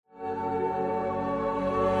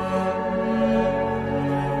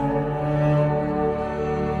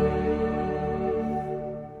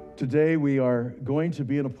Today we are going to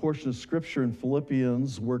be in a portion of Scripture in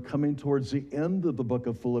Philippians. We're coming towards the end of the book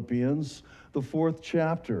of Philippians, the 4th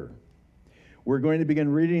chapter. We're going to begin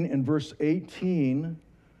reading in verse 18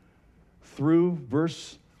 through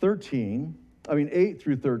verse 8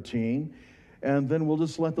 through 13, and then we'll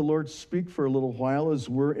just let the Lord speak for a little while as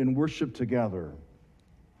we're in worship together.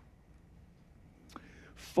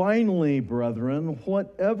 Finally, brethren,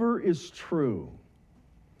 whatever is true,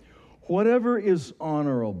 whatever is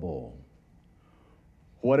honorable,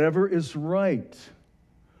 whatever is right,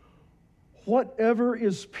 whatever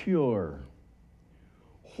is pure,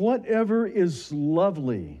 whatever is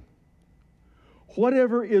lovely,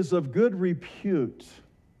 whatever is of good repute,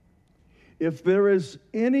 if there is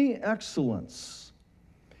any excellence,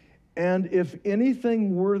 and if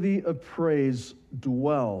anything worthy of praise,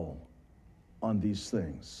 dwell on these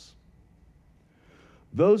things.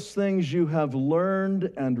 Those things you have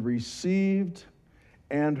learned and received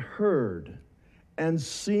and heard and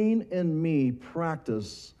seen in me,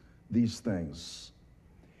 practice these things,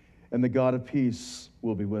 and the God of peace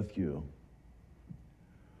will be with you.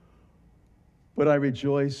 But I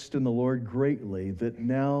rejoiced in the Lord greatly that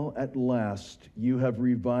now at last you have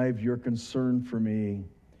revived your concern for me.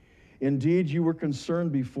 Indeed, you were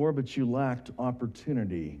concerned before, but you lacked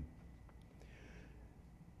opportunity.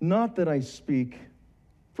 Not that I speak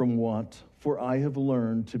from want, for I have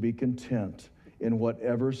learned to be content in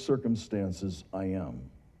whatever circumstances I am.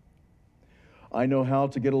 I know how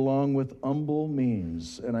to get along with humble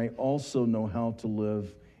means, and I also know how to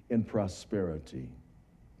live in prosperity.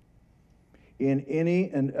 In any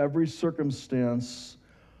and every circumstance,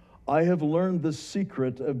 I have learned the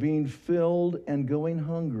secret of being filled and going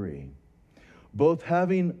hungry, both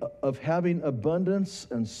having abundance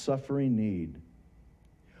and suffering need.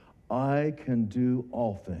 I can do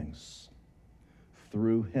all things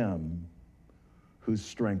through him who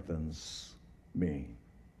strengthens me.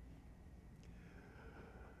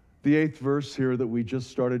 The 8th verse here that we just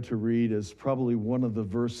started to read is probably one of the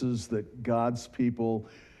verses that God's people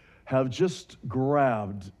have just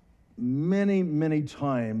grabbed many, many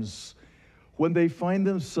times when they find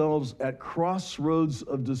themselves at crossroads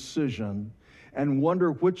of decision and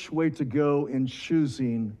wonder which way to go in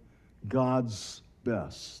choosing God's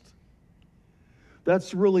best.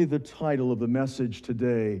 That's really the title of the message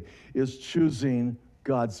today, is choosing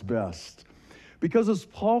God's best. Because as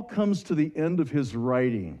Paul comes to the end of his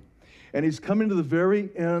writing, and he's coming to the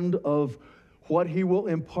very end of what he will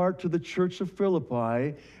impart to the church of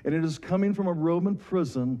Philippi, and it is coming from a Roman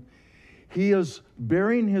prison, he is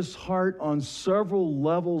bearing his heart on several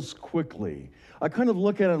levels quickly. I kind of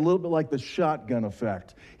look at it a little bit like the shotgun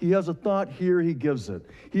effect. He has a thought here, he gives it.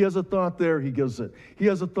 He has a thought there, he gives it. He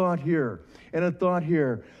has a thought here and a thought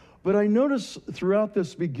here. But I notice throughout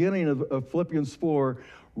this beginning of Philippians 4,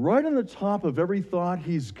 right on the top of every thought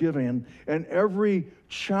he's giving and every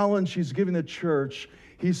challenge he's giving the church,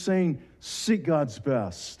 he's saying, seek God's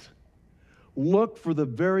best. Look for the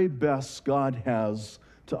very best God has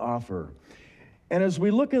to offer. And as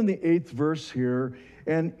we look in the 8th verse here,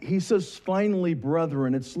 and he says, finally,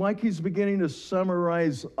 brethren, it's like he's beginning to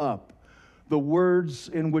summarize up the words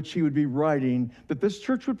in which he would be writing that this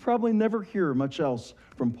church would probably never hear much else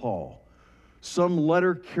from Paul. Some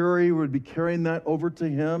letter carrier would be carrying that over to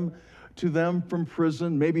them from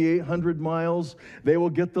prison, maybe 800 miles. They will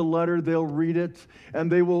get the letter, they'll read it,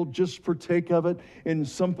 and they will just partake of it in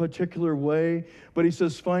some particular way. But he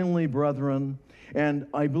says, finally, brethren, and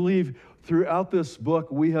I believe throughout this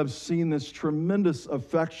book, we have seen this tremendous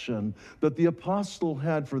affection that the apostle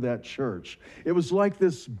had for that church. It was like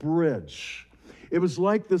this bridge. It was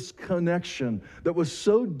like this connection that was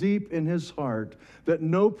so deep in his heart that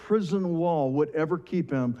no prison wall would ever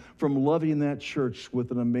keep him from loving that church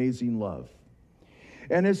with an amazing love.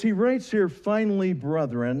 And as he writes here, finally,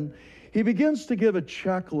 brethren, he begins to give a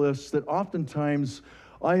checklist that oftentimes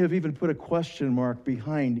I have even put a question mark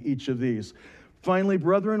behind each of these. Finally,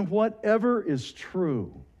 brethren, whatever is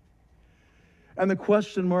true. And the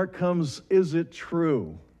question mark comes, is it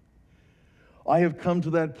true? I have come to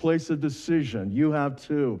that place of decision. You have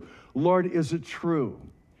too. Lord, is it true?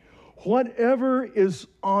 Whatever is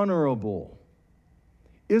honorable,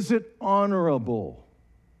 is it honorable?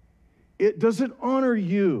 Does it honor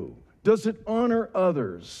you? Does it honor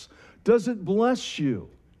others? Does it bless you?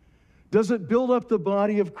 Does it build up the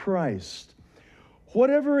body of Christ?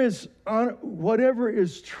 Whatever is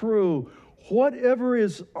true, whatever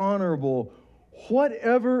is honorable,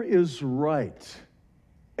 whatever is right,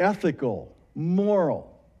 ethical,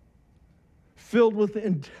 moral, filled with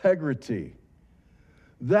integrity,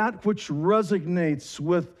 that which resonates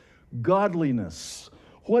with godliness,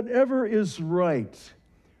 whatever is right,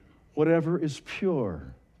 whatever is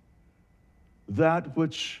pure, that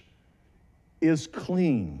which is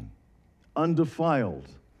clean, undefiled,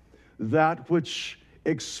 that which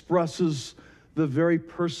expresses the very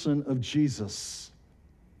person of Jesus,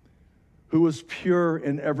 who was pure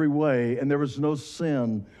in every way, and there was no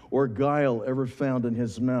sin or guile ever found in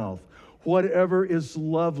his mouth. Whatever is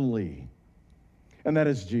lovely, and that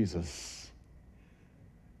is Jesus.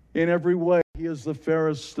 In every way, he is the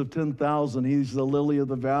fairest of 10,000. He's the lily of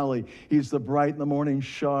the valley. He's the bright in the morning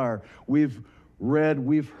star. We've read,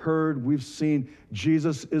 we've heard, we've seen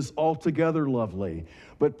Jesus is altogether lovely.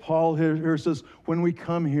 But Paul here says, when we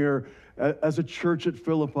come here as a church at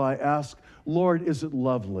Philippi, ask, Lord, is it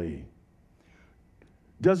lovely?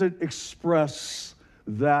 Does it express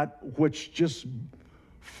that which just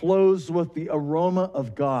flows with the aroma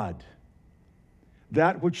of God?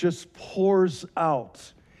 That which just pours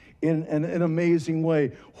out in an amazing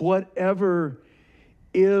way. Whatever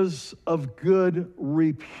is of good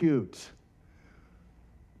repute.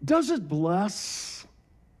 Does it bless?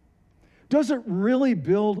 Does it really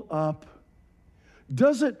build up?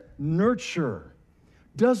 Does it nurture?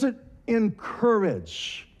 Does it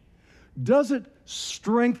encourage? Does it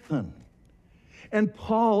strengthen? And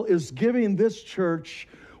Paul is giving this church,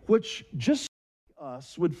 which just like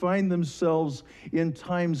us would find themselves in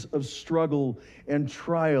times of struggle and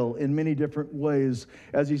trial in many different ways,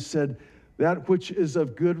 as he said, that which is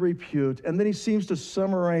of good repute. And then he seems to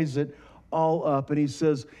summarize it all up, and he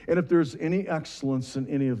says, and if there's any excellence in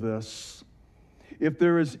any of this, if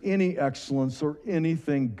there is any excellence or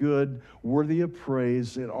anything good, worthy of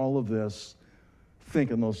praise in all of this,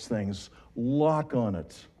 think on those things. Lock on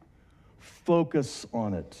it. Focus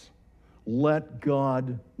on it. Let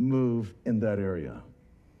God move in that area.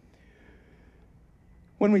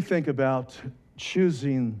 When we think about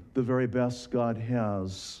choosing the very best God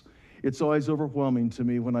has, it's always overwhelming to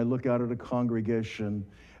me when I look out at a congregation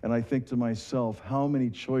and I think to myself, how many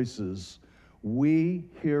choices we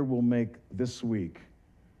here will make this week.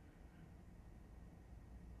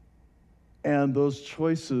 And those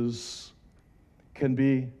choices can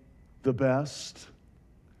be the best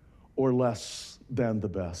or less than the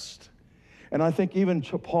best. And I think even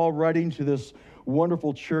Paul, writing to this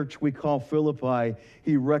wonderful church we call Philippi,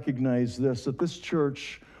 he recognized this, that this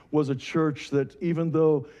church was a church that, even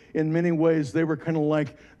though in many ways they were kind of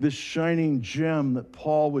like this shining gem that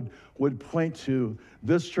Paul would point to,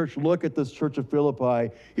 this church, look at this church of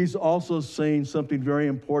Philippi, he's also saying something very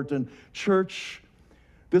important. Church,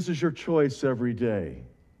 this is your choice every day.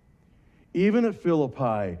 Even at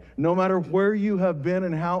Philippi, no matter where you have been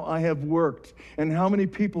and how I have worked and how many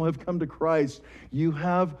people have come to Christ, you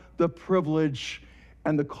have the privilege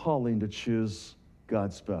and the calling to choose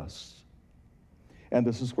God's best. And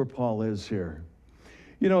this is where Paul is here.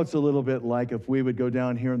 You know, it's a little bit like if we would go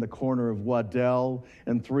down here in the corner of Waddell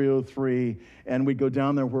and 303, and we'd go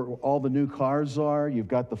down there where all the new cars are. You've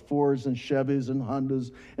got the Fords and Chevys and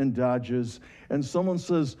Hondas and Dodges. And someone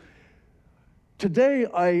says, today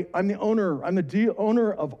I'm the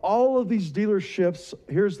owner of all of these dealerships.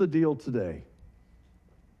 Here's the deal today.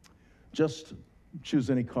 Just choose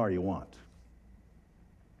any car you want.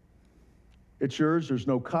 It's yours. There's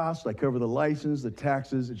no cost. I cover the license, the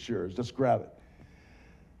taxes. It's yours. Just grab it.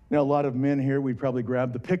 Now, a lot of men here, we'd probably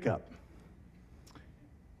grab the pickup.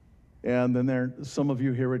 And then some of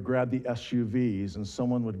you here would grab the SUVs, and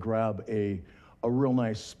someone would grab a real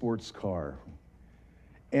nice sports car.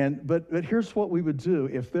 But here's what we would do.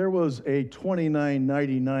 If there was a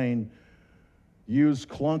 $29.99 used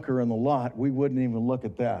clunker in the lot, we wouldn't even look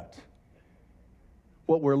at that.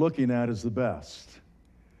 What we're looking at is the best,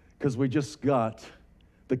 because we just got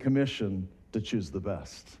the commission to choose the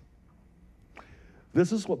best.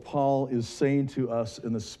 This is what Paul is saying to us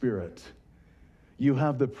in the Spirit. You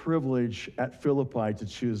have the privilege at Philippi to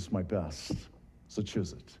choose my best, so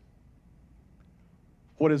choose it.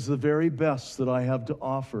 What is the very best that I have to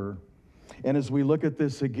offer? And as we look at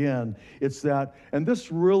this again, it's that, and this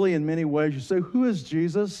really in many ways, you say, who is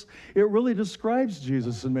Jesus? It really describes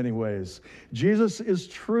Jesus in many ways. Jesus is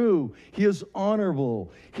true. He is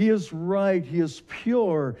honorable. He is right. He is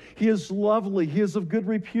pure. He is lovely. He is of good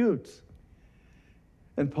repute.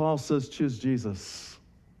 And Paul says, choose Jesus,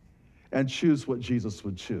 and choose what Jesus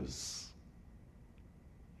would choose.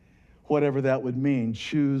 Whatever that would mean,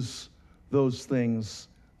 choose those things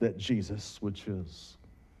that Jesus would choose.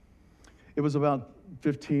 It was about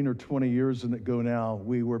 15 or 20 years ago now,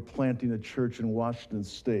 we were planting a church in Washington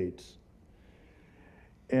State.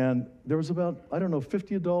 And there was about,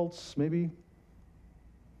 50 adults, maybe,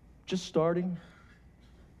 just starting.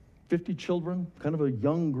 50 children, kind of a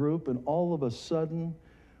young group, and all of a sudden,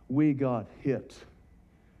 we got hit.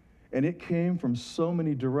 And it came from so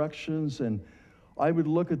many directions. And I would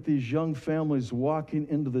look at these young families walking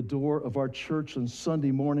into the door of our church on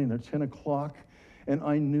Sunday morning at 10 o'clock, and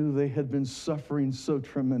I knew they had been suffering so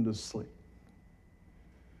tremendously.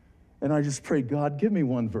 And I just prayed, God, give me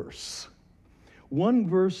one verse. One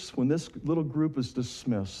verse when this little group is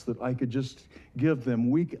dismissed that I could just give them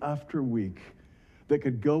week after week, that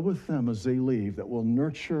could go with them as they leave, that will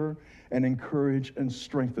nurture and encourage and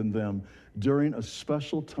strengthen them during a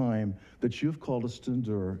special time that you've called us to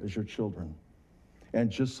endure as your children. And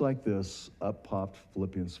just like this, up popped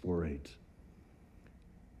Philippians 4:8.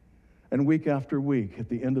 And week after week, at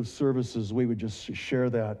the end of services, we would just share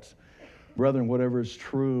that. Brethren, whatever is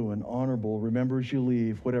true and honorable, remember as you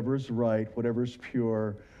leave, whatever is right, whatever is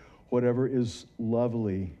pure, whatever is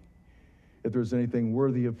lovely, if there's anything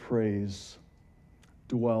worthy of praise,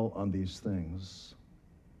 dwell on these things.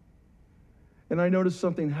 And I noticed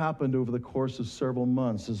something happened over the course of several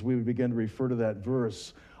months as we would begin to refer to that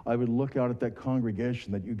verse. I would look out at that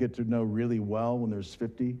congregation that you get to know really well when there's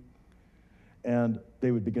 50, and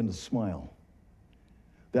they would begin to smile.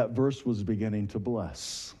 That verse was beginning to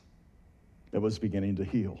bless. It was beginning to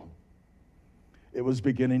heal. It was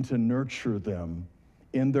beginning to nurture them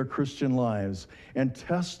in their Christian lives, and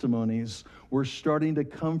testimonies were starting to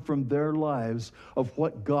come from their lives of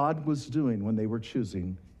what God was doing when they were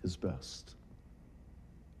choosing His best.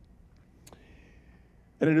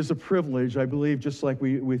 And it is a privilege, I believe, just like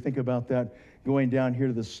we think about that, going down here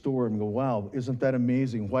to the store and go, wow, isn't that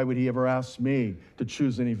amazing? Why would He ever ask me to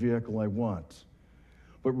choose any vehicle I want?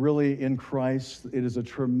 But really, in Christ, it is a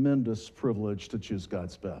tremendous privilege to choose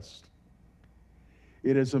God's best.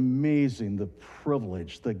 It is amazing, the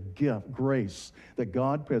privilege, the gift, grace that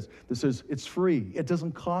God gives. That says it's free. It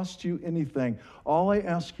doesn't cost you anything. All I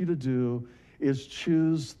ask you to do is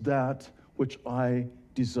choose that which I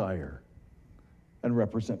desire and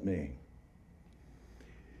represent me.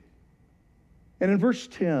 And in verse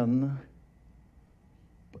 10,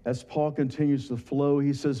 as Paul continues to flow,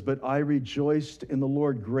 he says, "But I rejoiced in the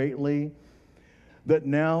Lord greatly, that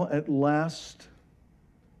now at last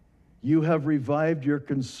you have revived your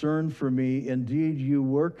concern for me. Indeed, you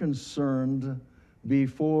were concerned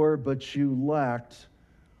before, but you lacked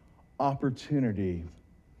opportunity."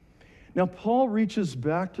 Now, Paul reaches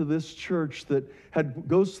back to this church that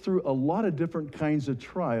goes through a lot of different kinds of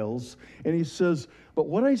trials, and he says, but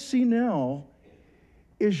what I see now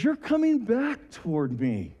is you're coming back toward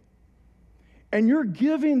me, and you're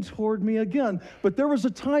giving toward me again. But there was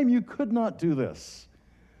a time you could not do this.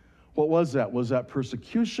 What was that? Was that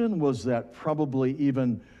persecution? Was that probably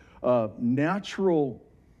even natural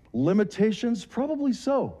limitations? Probably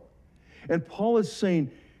so. And Paul is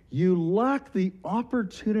saying, you lack the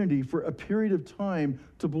opportunity for a period of time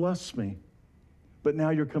to bless me, but now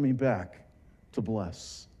you're coming back to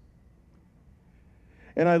bless.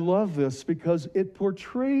 And I love this because it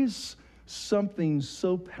portrays something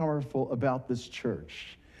so powerful about this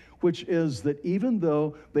church, which is that even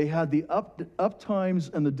though they had the up times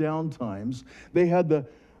and the down times, they had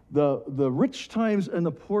the rich times and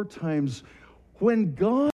the poor times, when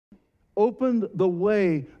God opened the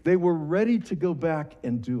way, they were ready to go back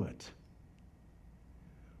and do it.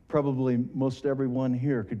 Probably most everyone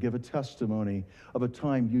here could give a testimony of a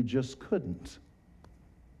time you just couldn't.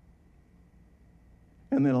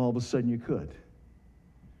 And then all of a sudden you could.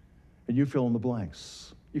 And you fill in the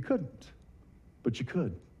blanks. You couldn't, but you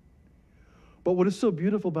could. But what is so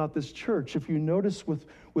beautiful about this church, if you notice with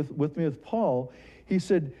me with Paul, he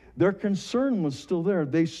said their concern was still there.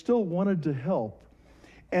 They still wanted to help.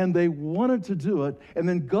 And they wanted to do it. And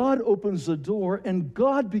then God opens the door and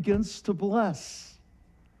God begins to bless.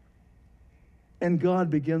 And God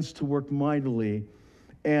begins to work mightily.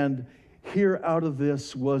 And here out of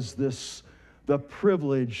this was the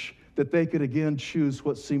privilege that they could again choose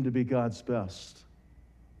what seemed to be God's best.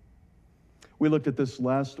 We looked at this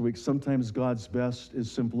last week. Sometimes God's best is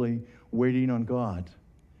simply waiting on God.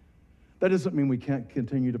 That doesn't mean we can't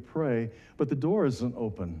continue to pray, but the door isn't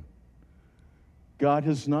open. God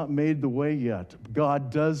has not made the way yet.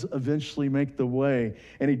 God does eventually make the way,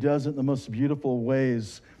 and He does it in the most beautiful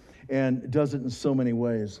ways, and does it in so many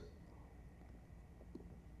ways.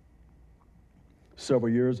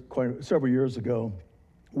 Several years ago,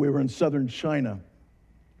 we were in southern China,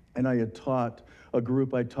 and I had taught a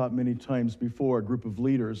group I taught many times before, a group of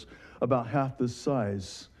leaders about half this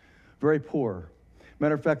size, very poor.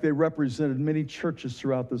 Matter of fact, they represented many churches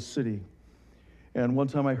throughout the city. And one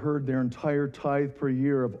time I heard their entire tithe per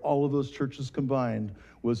year of all of those churches combined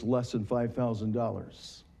was less than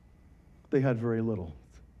 $5,000. They had very little.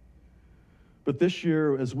 But this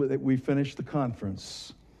year, as we finished the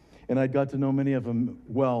conference, And I got to know many of them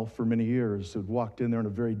well for many years who'd walked in there in a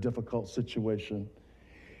very difficult situation.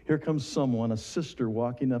 Here comes someone, a sister,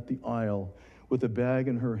 walking up the aisle with a bag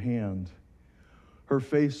in her hand. Her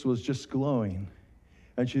face was just glowing.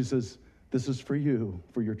 And she says, "This is for you,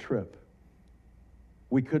 for your trip.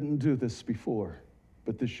 We couldn't do this before,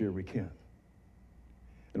 but this year we can."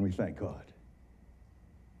 And we thank God.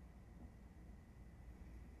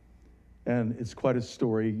 And it's quite a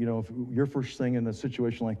story. You know, if your first thing in a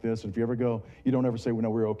situation like this, and if you ever go, you don't ever say, "Well,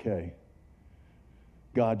 no, we're okay."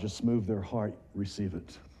 God just moved their heart, receive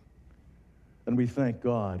it. And we thank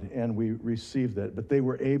God, and we received that. But they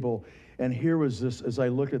were able, and here was this, as I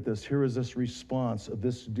look at this, here was this response of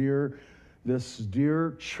this dear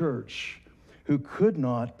church who could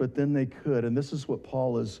not, but then they could. And this is what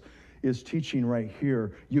Paul is teaching right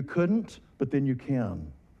here. You couldn't, but then you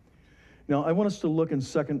can. Now, I want us to look in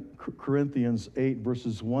 2 Corinthians 8,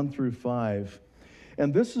 verses 1 through 5.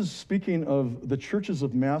 And this is speaking of the churches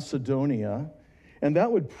of Macedonia, and that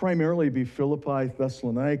would primarily be Philippi,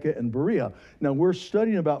 Thessalonica, and Berea. Now, we're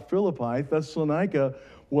studying about Philippi. Thessalonica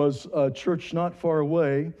was a church not far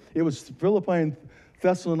away. It was Philippi and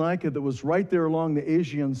Thessalonica that was right there along the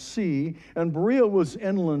Aegean Sea, and Berea was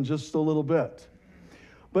inland just a little bit.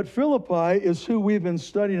 But Philippi is who we've been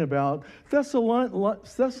studying about.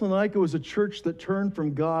 Thessalonica was a church that turned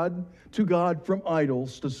from God to God from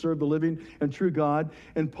idols to serve the living and true God.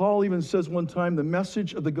 And Paul even says one time the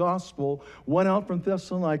message of the gospel went out from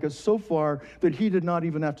Thessalonica so far that he did not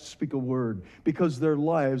even have to speak a word because their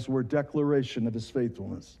lives were a declaration of his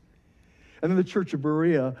faithfulness. And then the church of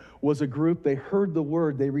Berea was a group, they heard the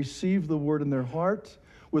word, they received the word in their heart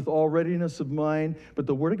with all readiness of mind, but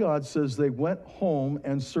the Word of God says they went home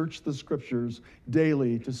and searched the Scriptures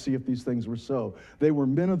daily to see if these things were so. They were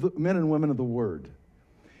men and women of the Word.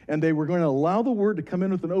 And they were going to allow the Word to come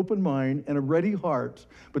in with an open mind and a ready heart,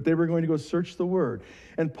 but they were going to go search the Word.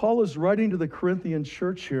 And Paul is writing to the Corinthian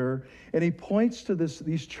church here, and he points to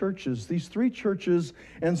these churches, these three churches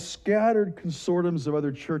and scattered consortiums of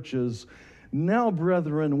other churches. "Now,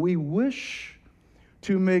 brethren, we wish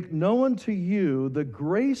to make known to you the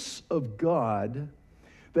grace of God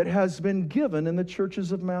that has been given in the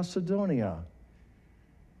churches of Macedonia."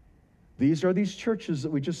 These are these churches that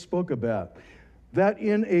we just spoke about. "That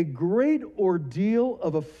in a great ordeal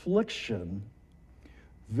of affliction,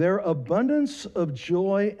 their abundance of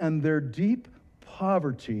joy and their deep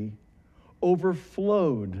poverty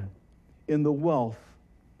overflowed in the wealth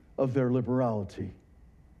of their liberality."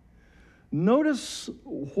 Notice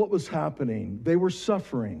what was happening. They were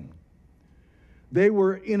suffering. They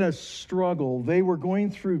were in a struggle. They were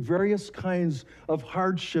going through various kinds of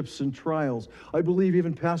hardships and trials. I believe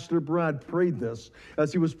even Pastor Brad prayed this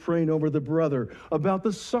as he was praying over the brother about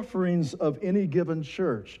the sufferings of any given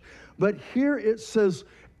church. But here it says,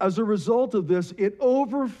 as a result of this, it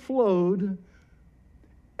overflowed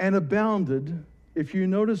and abounded. If you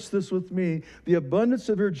notice this with me, the abundance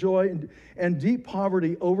of their joy and deep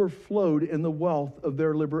poverty overflowed in the wealth of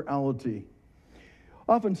their liberality.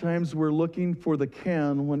 Oftentimes, we're looking for the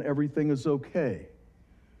can when everything is okay.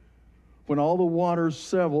 When all the waters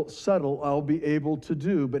settle, I'll be able to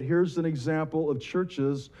do. But here's an example of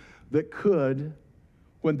churches that could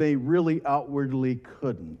when they really outwardly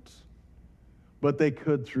couldn't. But they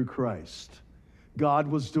could through Christ. God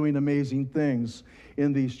was doing amazing things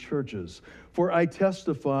in these churches. "For I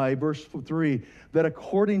testify," verse 3, "that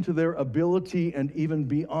according to their ability and even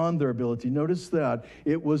beyond their ability," notice that,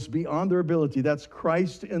 it was beyond their ability, that's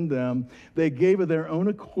Christ in them, "they gave of their own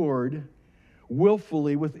accord,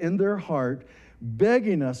 willfully within their heart,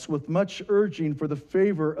 begging us with much urging for the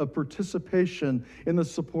favor of participation in the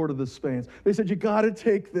support of the saints." They said, "You got to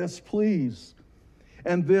take this, please."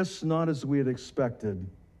 And this not as we had expected,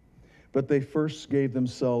 but they first gave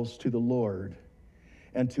themselves to the Lord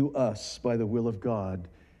and to us by the will of God.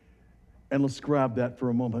 And let's grab that for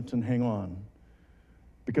a moment and hang on,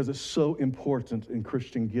 because it's so important in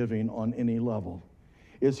Christian giving on any level.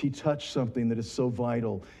 Is he touched something that is so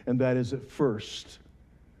vital, and that is at first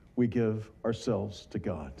we give ourselves to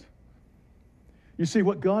God. You see,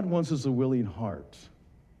 what God wants is a willing heart.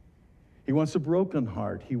 He wants a broken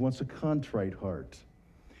heart. He wants a contrite heart.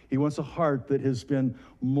 He wants a heart that has been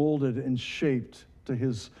molded and shaped to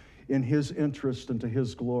in his interest and to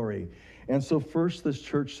his glory. And so first this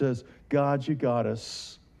church says, "God, you got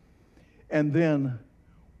us." And then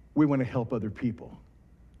we want to help other people.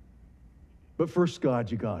 But first,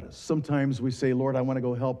 God, you got us. Sometimes we say, "Lord, I want to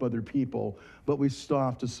go help other people." But we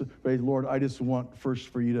stop to say, "Lord, I just want first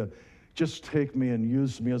for you to just take me and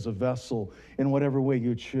use me as a vessel in whatever way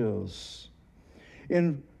you choose."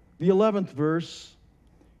 In the 11th verse,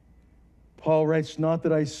 Paul writes, not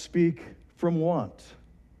that I speak from want,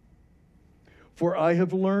 for I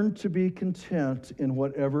have learned to be content in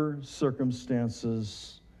whatever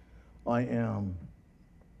circumstances I am.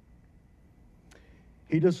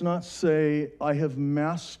 He does not say, I have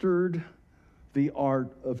mastered the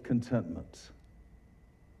art of contentment.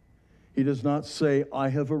 He does not say, I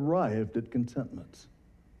have arrived at contentment.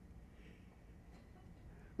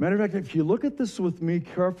 Matter of fact, if you look at this with me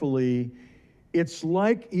carefully, it's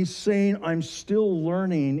like he's saying, I'm still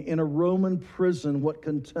learning in a Roman prison what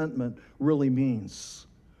contentment really means.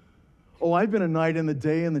 Oh, I've been a night in the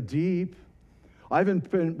day in the deep. I've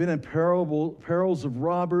been in perils of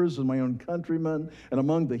robbers and my own countrymen, and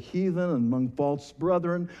among the heathen and among false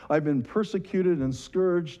brethren. I've been persecuted and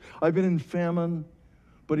scourged. I've been in famine.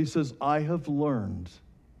 But he says, I have learned.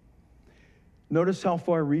 Notice how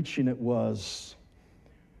far-reaching it was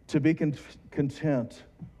to be content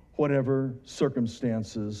whatever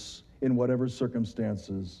circumstances, in whatever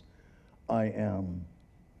circumstances I am.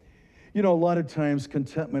 You know, a lot of times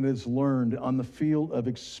contentment is learned on the field of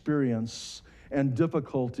experience and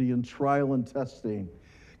difficulty and trial and testing.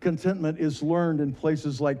 Contentment is learned in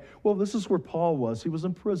places like, well, this is where Paul was. He was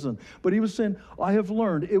in prison. But he was saying, I have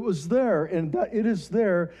learned. It was there, and it is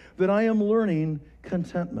there that I am learning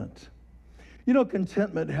contentment. You know,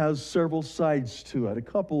 contentment has several sides to it. A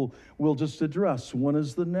couple we'll just address. One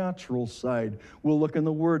is the natural side. We'll look in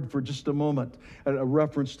the Word for just a moment at a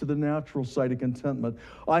reference to the natural side of contentment.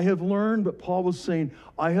 I have learned, but Paul was saying,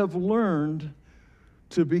 I have learned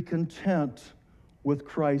to be content with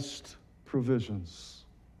Christ's provisions.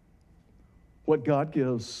 What God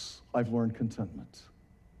gives, I've learned contentment,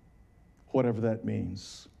 whatever that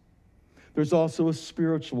means. There's also a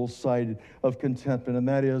spiritual side of contentment, and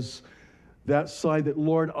that is that side that,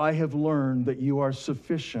 Lord, I have learned that you are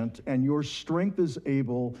sufficient and your strength is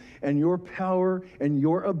able and your power and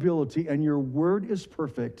your ability and your word is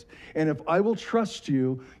perfect. And if I will trust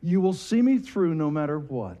you, you will see me through no matter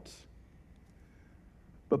what.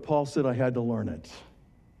 But Paul said I had to learn it.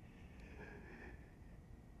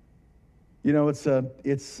 You know, it's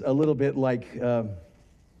a little bit like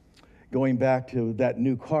going back to that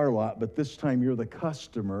new car lot, but this time you're the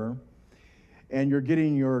customer and you're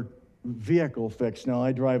getting your vehicle fixed. Now,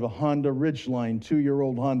 I drive a Honda Ridgeline,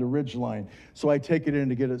 2-year-old Honda Ridgeline. So I take it in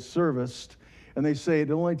to get it serviced, and they say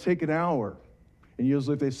it'll only take an hour. And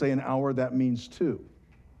usually if they say an hour, that means 2.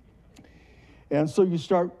 And so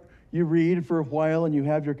you read for a while, and you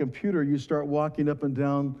have your computer, you start walking up and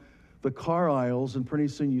down the car aisles, and pretty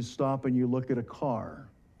soon you stop and you look at a car.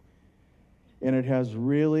 And it has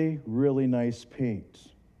really, really nice paint.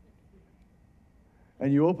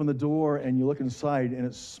 And you open the door and you look inside and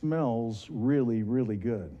it smells really, really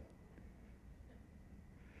good.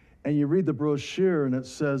 And you read the brochure and it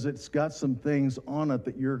says it's got some things on it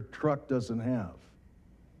that your truck doesn't have.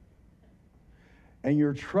 And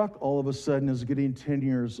your truck all of a sudden is getting 10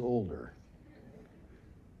 years older.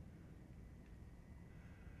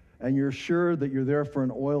 And you're sure that you're there for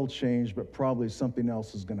an oil change, but probably something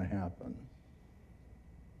else is going to happen.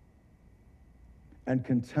 And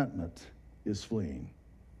contentment is fleeing.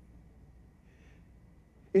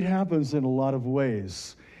 It happens in a lot of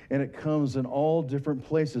ways, and it comes in all different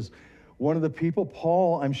places. One of the people,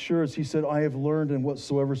 Paul, I'm sure, as he said, I have learned in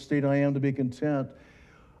whatsoever state I am to be content.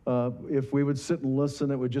 If we would sit and listen,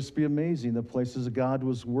 it would just be amazing the places that God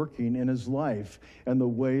was working in his life and the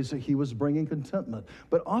ways that he was bringing contentment.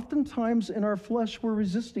 But oftentimes in our flesh, we're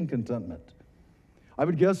resisting contentment. I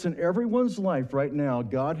would guess in everyone's life right now,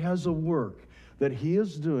 God has a work that he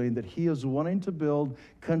is doing, that he is wanting to build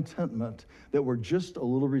contentment that we're just a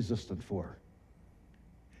little resistant for.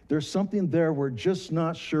 There's something there we're just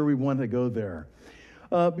not sure we want to go there.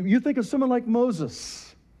 You think of someone like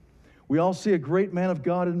Moses. We all see a great man of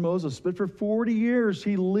God in Moses, but for 40 years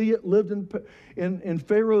he lived in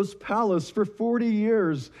Pharaoh's palace. For 40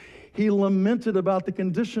 years he lamented about the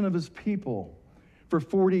condition of his people. For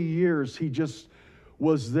 40 years he just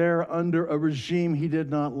was there under a regime he did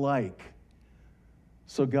not like.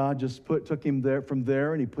 So God just took him there from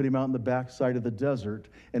there, and he put him out in the backside of the desert,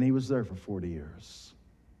 and he was there for 40 years.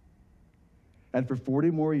 And for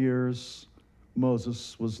 40 more years,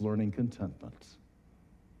 Moses was learning contentment.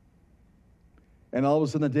 And all of a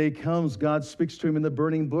sudden the day comes, God speaks to him in the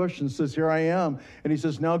burning bush and says, here I am. And he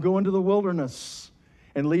says, now go into the wilderness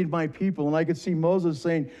and lead my people. And I could see Moses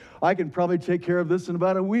saying, I can probably take care of this in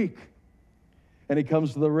about a week. And he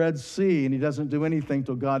comes to the Red Sea, and he doesn't do anything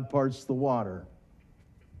till God parts the water.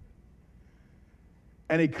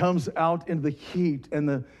 And he comes out into the heat and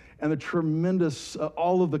the tremendous,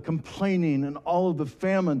 all of the complaining and all of the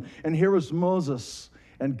famine. And here was Moses,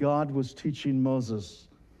 and God was teaching Moses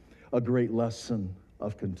a great lesson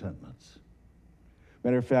of contentment.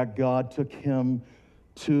 Matter of fact, God took him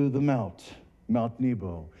to the Mount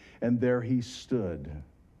Nebo, and there he stood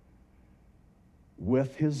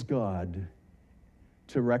with his God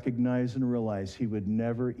to recognize and realize he would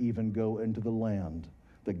never even go into the land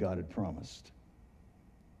that God had promised.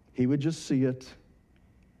 He would just see it.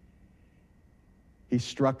 He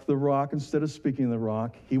struck the rock instead of speaking the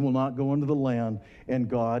rock. He will not go into the land, and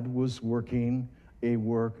God was working a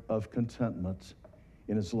work of contentment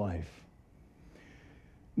in his life.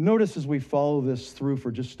 Notice as we follow this through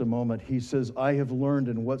for just a moment, he says, I have learned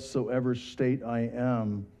in whatsoever state I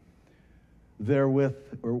am, therewith,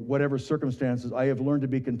 or whatever circumstances, I have learned to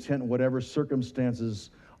be content in whatever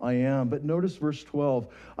circumstances I am. But notice verse 12,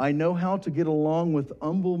 I know how to get along with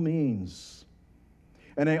humble means,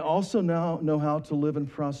 and I also now know how to live in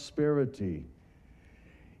prosperity.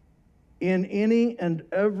 In any and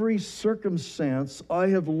every circumstance, I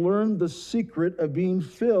have learned the secret of being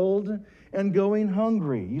filled and going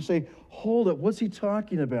hungry. You say, hold it, what's he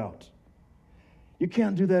talking about? You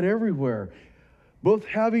can't do that everywhere. Both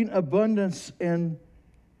having abundance and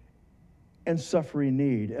suffering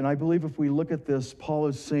need. And I believe if we look at this, Paul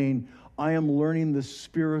is saying, I am learning the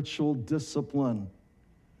spiritual discipline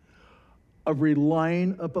of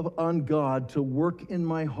relying upon God to work in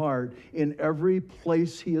my heart in every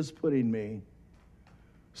place he is putting me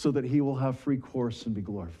so that he will have free course and be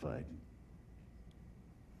glorified.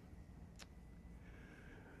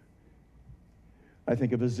 I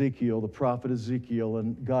think of Ezekiel, the prophet Ezekiel,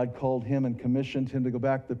 and God called him and commissioned him to go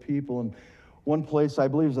back to the people. And one place, I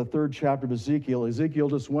believe, is the 3rd chapter of Ezekiel. Ezekiel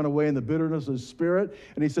just went away in the bitterness of his spirit,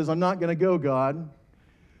 and he says, I'm not going to go, God.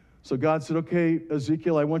 So God said, okay,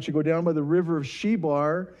 Ezekiel, I want you to go down by the river of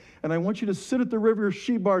Shebar, and I want you to sit at the river of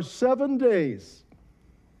Shebar 7 days.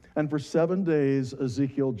 And for 7 days,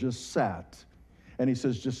 Ezekiel just sat, and he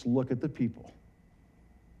says, just look at the people.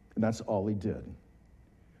 And that's all he did.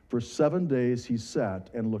 For 7 days, he sat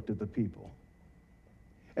and looked at the people.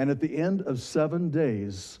 And at the end of 7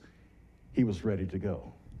 days, he was ready to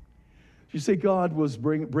go. You see, God was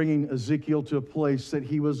bringing Ezekiel to a place that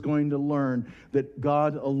he was going to learn that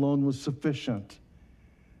God alone was sufficient.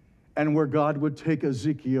 And where God would take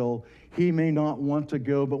Ezekiel, he may not want to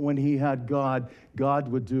go, but when he had God, God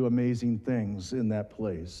would do amazing things in that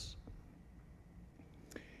place.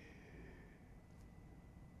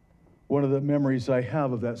 One of the memories I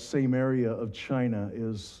have of that same area of China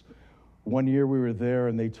is one year we were there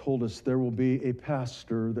and they told us there will be a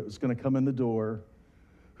pastor that was going to come in the door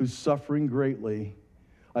who's suffering greatly.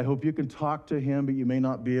 I hope you can talk to him, but you may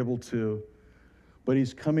not be able to. But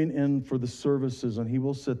he's coming in for the services and he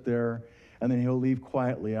will sit there and then he'll leave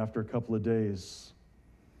quietly after a couple of days.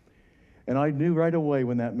 And I knew right away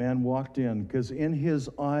when that man walked in, because in his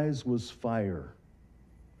eyes was fire.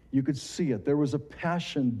 You could see it. There was a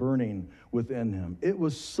passion burning within him. It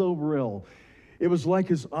was so real. It was like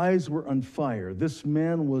his eyes were on fire. This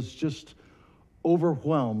man was just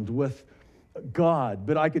overwhelmed with God,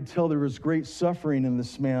 but I could tell there was great suffering in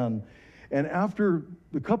this man. And after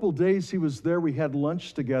the couple days he was there, we had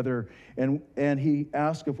lunch together, and he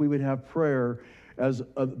asked if we would have prayer as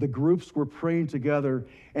the groups were praying together.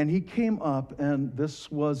 And he came up, and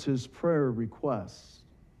this was his prayer request.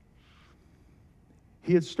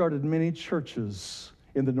 He had started many churches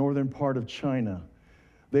in the northern part of China.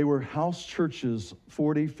 They were house churches,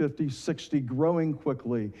 40, 50, 60, growing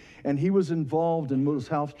quickly. And he was involved in those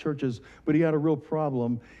house churches, but he had a real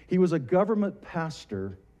problem. He was a government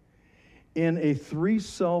pastor in a 3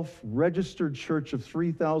 self-registered church of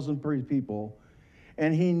 3,000 people.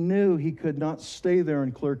 And he knew he could not stay there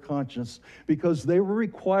in clear conscience because they were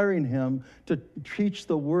requiring him to teach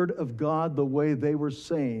the Word of God the way they were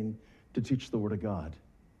saying to teach the Word of God.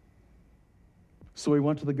 So he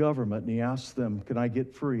went to the government and he asked them, can I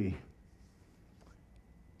get free?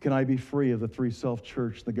 Can I be free of the 3 Self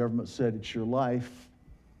Church? The government said, it's your life,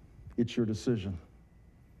 it's your decision.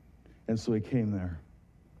 And so he came there.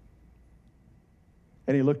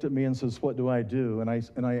 And he looked at me and says, what do I do? And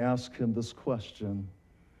I asked him this question,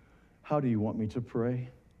 how do you want me to pray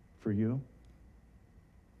for you?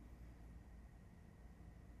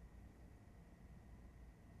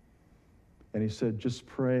 And he said, just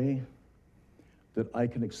pray that I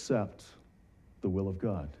can accept the will of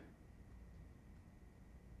God.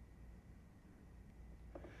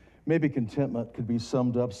 Maybe contentment could be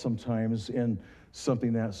summed up sometimes in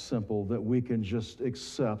something that simple, that we can just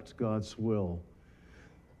accept God's will.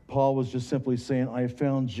 Paul was just simply saying, I have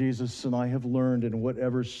found Jesus and I have learned in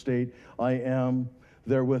whatever state I am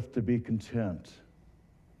therewith to be content.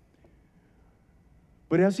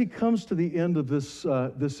 But as he comes to the end of this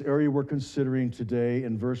area we're considering today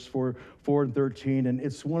in verse 4 and 13, and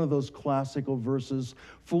it's one of those classical verses.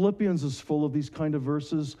 Philippians is full of these kind of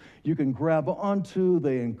verses you can grab onto.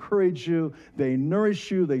 They encourage you, they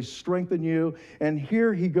nourish you, they strengthen you. And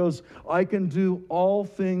here he goes, I can do all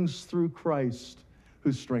things through Christ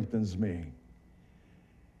who strengthens me.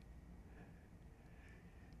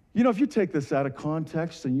 You know, if you take this out of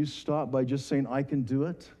context and you stop by just saying, I can do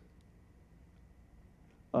it,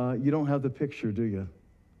 you don't have the picture, do you?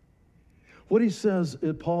 What he says,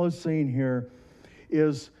 Paul is saying here,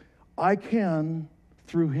 is I can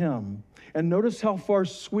through him. And notice how far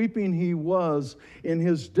sweeping he was in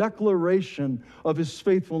his declaration of his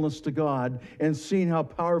faithfulness to God and seeing how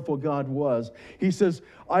powerful God was. He says,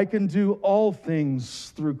 I can do all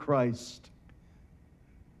things through Christ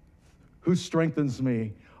who strengthens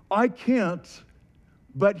me. I can't,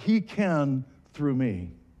 but he can through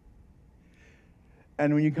me.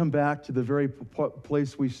 And when you come back to the very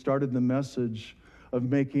place we started the message of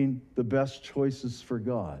making the best choices for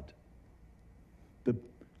God,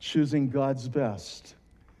 choosing God's best,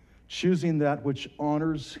 choosing that which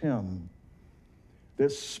honors him,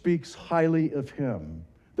 that speaks highly of him,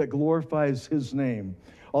 that glorifies his name.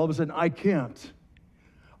 All of a sudden, I can't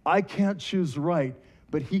choose right,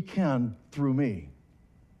 but he can through me.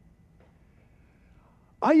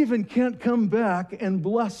 I even can't come back and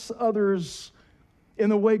bless others in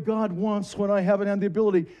the way God wants when I haven't had the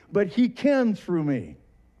ability, but he can through me.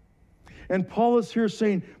 And Paul is here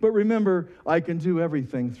saying, but remember, I can do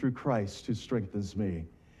everything through Christ who strengthens me.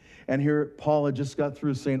 And here Paul had just got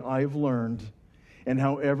through saying, I have learned, and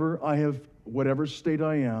whatever state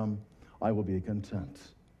I am, I will be content.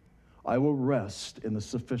 I will rest in the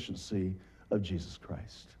sufficiency of Jesus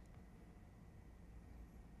Christ.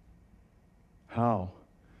 How?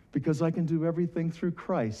 Because I can do everything through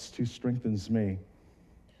Christ who strengthens me.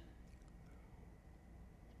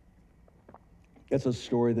 It's a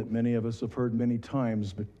story that many of us have heard many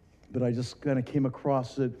times, but I just kind of came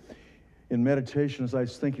across it in meditation as I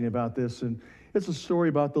was thinking about this. And it's a story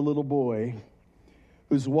about the little boy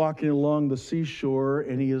who's walking along the seashore,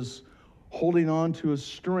 and he is holding on to a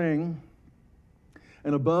string,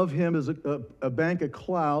 and above him is a bank of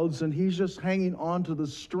clouds, and he's just hanging onto the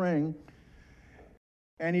string,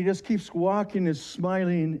 and he just keeps walking and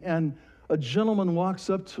smiling, and a gentleman walks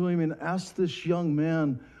up to him and asks this young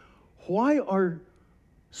man,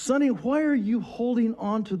 Sonny, why are you holding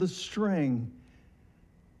on to the string?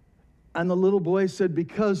 And the little boy said,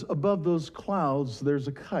 because above those clouds, there's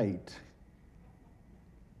a kite.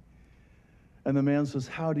 And the man says,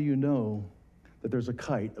 how do you know that there's a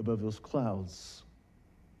kite above those clouds?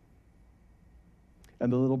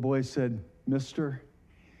 And the little boy said, Mister,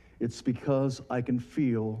 it's because I can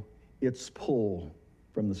feel its pull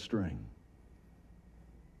from the string.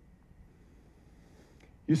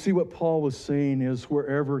 You see, what Paul was saying is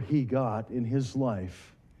wherever he got in his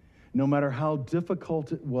life, no matter how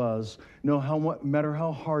difficult it was, no matter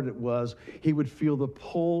how hard it was, he would feel the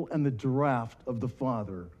pull and the draft of the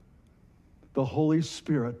Father, the Holy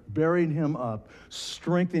Spirit, bearing him up,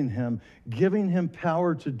 strengthening him, giving him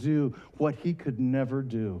power to do what he could never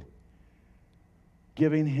do,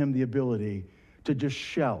 giving him the ability to just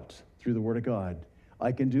shout through the Word of God,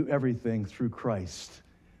 I can do everything through Christ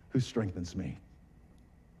who strengthens me.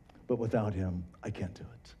 But without him, I can't do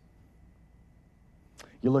it.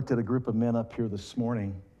 You looked at a group of men up here this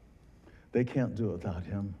morning. They can't do it without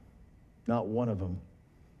him. Not one of them.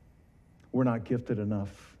 We're not gifted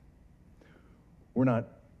enough. We're not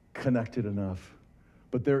connected enough.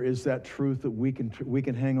 But there is that truth that we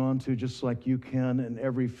can hang on to just like you can in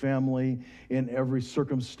every family, in every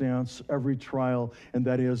circumstance, every trial, and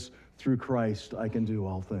that is through Christ, I can do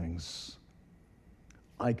all things.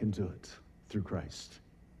 I can do it through Christ.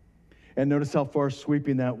 And notice how far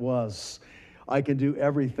sweeping that was. I can do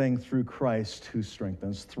everything through Christ who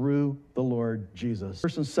strengthens, through the Lord Jesus.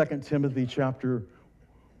 First and 2 Timothy chapter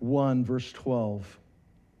 1, verse 12.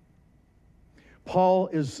 Paul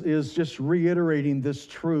is just reiterating this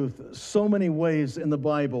truth so many ways in the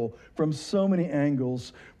Bible, from so many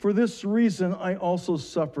angles. For this reason, I also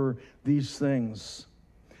suffer these things.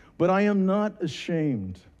 But I am not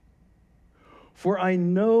ashamed, for I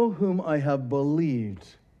know whom I have believed,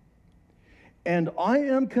 and I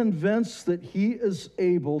am convinced that he is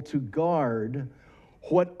able to guard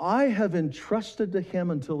what I have entrusted to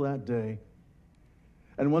him until that day.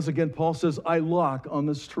 And once again, Paul says, I lock on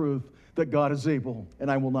this truth that God is able,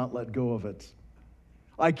 and I will not let go of it.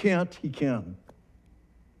 I can't, he can.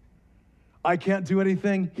 I can't do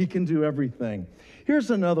anything. He can do everything. Here's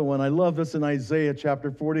another one. I love this in Isaiah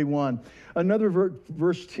chapter 41. Another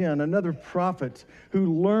verse 10, another prophet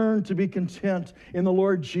who learned to be content in the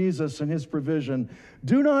Lord Jesus and his provision.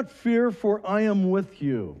 Do not fear, for I am with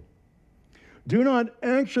you. Do not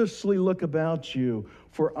anxiously look about you,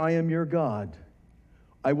 for I am your God.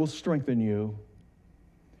 I will strengthen you.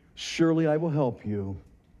 Surely I will help you.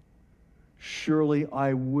 Surely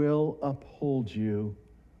I will uphold you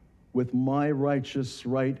with my righteous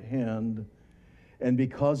right hand. And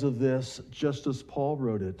because of this, just as Paul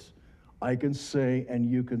wrote it, I can say, and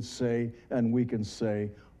you can say, and we can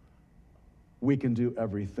say, we can do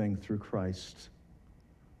everything through Christ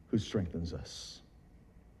who strengthens us.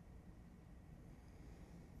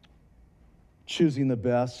 Choosing the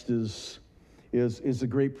best is a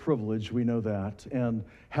great privilege, we know that. And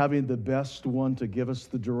having the best one to give us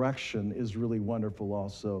the direction is really wonderful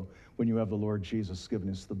also when you have the Lord Jesus giving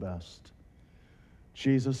us the best.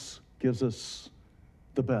 Jesus gives us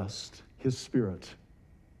the best, his Spirit,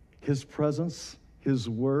 his presence, his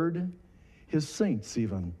word, his saints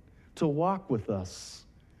even, to walk with us,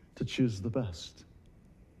 to choose the best.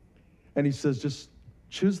 And he says, just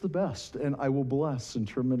choose the best, and I will bless in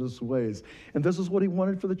tremendous ways. And this is what he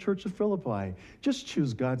wanted for the church of Philippi. Just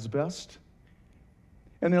choose God's best.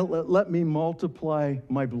 And then let me multiply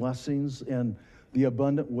my blessings in the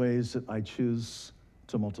abundant ways that I choose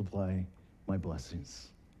to multiply my blessings.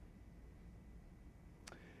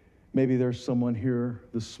 Maybe there's someone here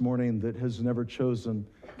this morning that has never chosen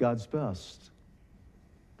God's best.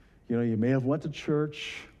 You know, you may have went to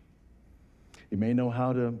church. You may know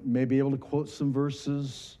how to, may be able to quote some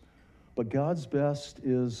verses, but God's best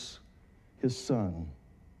is his Son.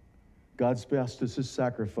 God's best is his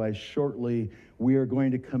sacrifice. Shortly, we are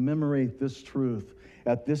going to commemorate this truth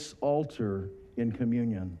at this altar in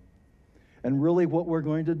communion. And really what we're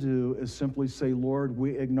going to do is simply say, Lord,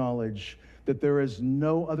 we acknowledge that there is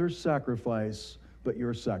no other sacrifice but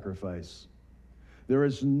your sacrifice. There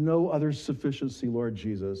is no other sufficiency, Lord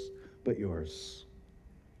Jesus, but yours.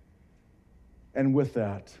 And with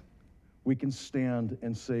that, we can stand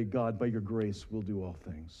and say, God, by your grace, we'll do all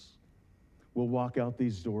things. We'll walk out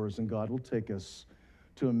these doors, and God will take us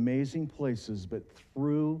to amazing places, but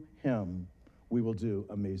through him, we will do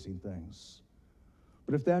amazing things.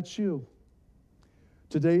 But if that's you,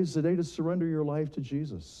 today is the day to surrender your life to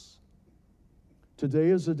Jesus. Today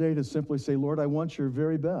is the day to simply say, Lord, I want your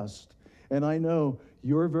very best. And I know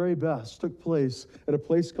your very best took place at a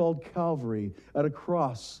place called Calvary, at a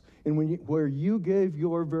cross, and where you gave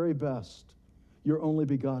your very best, your only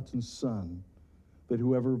begotten Son, that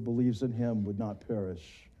whoever believes in him would not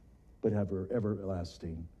perish, but have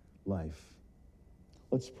everlasting life.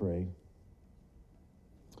 Let's pray.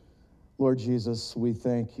 Lord Jesus, we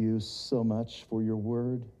thank you so much for your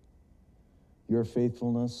word, your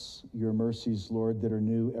faithfulness, your mercies, Lord, that are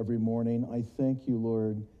new every morning. I thank you,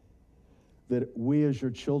 Lord, that we as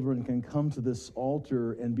your children can come to this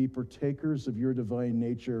altar and be partakers of your divine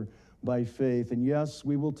nature by faith. And yes,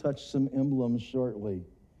 we will touch some emblems shortly.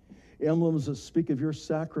 Emblems that speak of your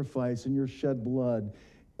sacrifice and your shed blood.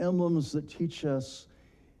 Emblems that teach us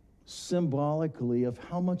symbolically of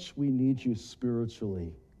how much we need you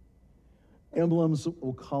spiritually. Emblems that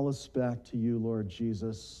will call us back to you, Lord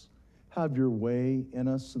Jesus. Have your way in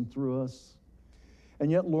us and through us.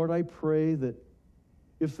 And yet, Lord, I pray that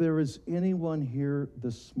if there is anyone here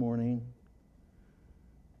this morning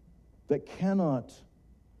that cannot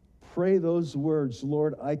pray those words,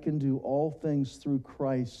 Lord, I can do all things through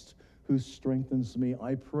Christ who strengthens me,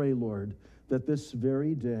 I pray, Lord, that this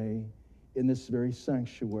very day, in this very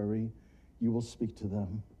sanctuary, you will speak to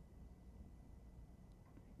them.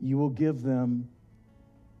 You will give them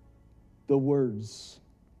the words.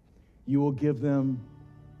 You will give them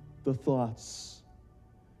the thoughts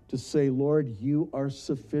to say, Lord, you are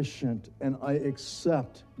sufficient, and I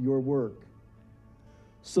accept your work.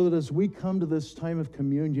 So that as we come to this time of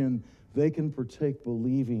communion, they can partake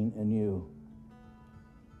believing in you.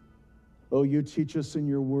 Oh, you teach us in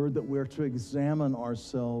your word that we're to examine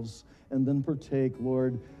ourselves and then partake,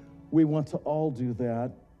 Lord. We want to all do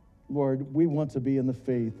that. Lord, we want to be in the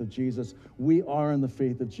faith of Jesus. We are in the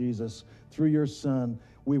faith of Jesus. Through your Son,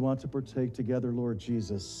 we want to partake together, Lord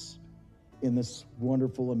Jesus, in this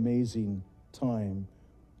wonderful, amazing time.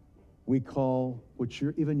 We call, which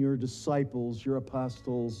even your disciples, your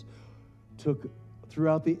apostles, took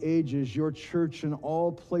throughout the ages, your church in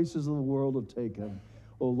all places of the world have taken.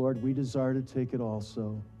 Oh, Lord, we desire to take it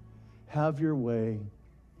also. Have your way.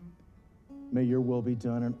 May your will be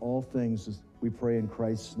done in all things, as we pray in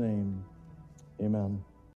Christ's name. Amen.